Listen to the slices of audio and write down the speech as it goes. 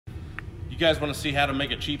guys want to see how to make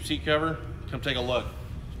a cheap seat cover, come take a look.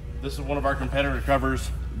 This is one of our competitor covers.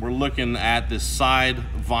 We're looking at this side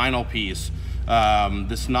vinyl piece.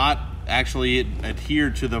 This not actually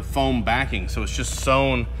adhered to the foam backing, so it's just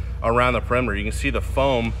sewn around the perimeter. You can see the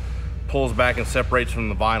foam pulls back and separates from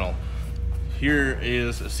the vinyl. Here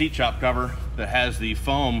is a seat chop cover that has the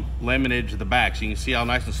foam laminated to the back, so you can see how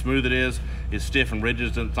nice and smooth it is. It's stiff and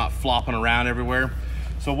rigid, and it's not flopping around everywhere.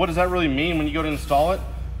 So what does that really mean when you go to install it?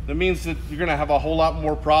 That means that you're gonna have a whole lot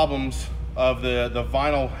more problems of the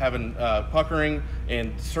vinyl having puckering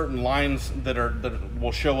and certain lines that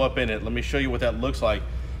will show up in it. Let me show you what that looks like.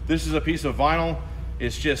 This is a piece of vinyl.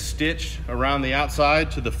 It's just stitched around the outside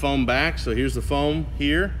to the foam back. So here's the foam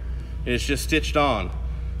here, and it's just stitched on.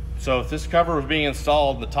 So if this cover was being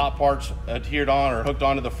installed, the top parts adhered on or hooked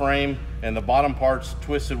onto the frame and the bottom parts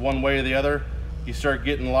twisted one way or the other, you start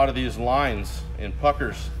getting a lot of these lines and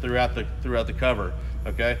puckers throughout the cover,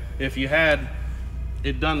 okay? If you had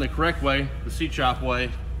it done the correct way, the seat chop way,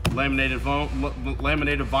 laminated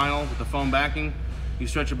vinyl with the foam backing, you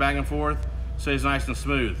stretch it back and forth, stays nice and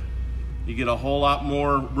smooth. You get a whole lot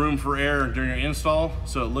more room for error during your install,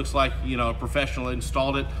 so it looks like, you know, a professional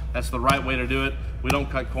installed it. That's the right way to do it. We don't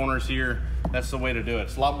cut corners here. That's the way to do it.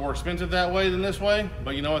 It's a lot more expensive that way than this way,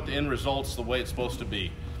 but you know what? The end result's the way it's supposed to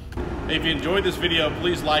be. Hey, if you enjoyed this video,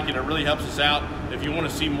 please like it. It really helps us out. If you want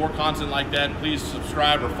to see more content like that, please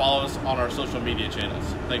subscribe or follow us on our social media channels.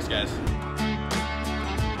 Thanks, guys.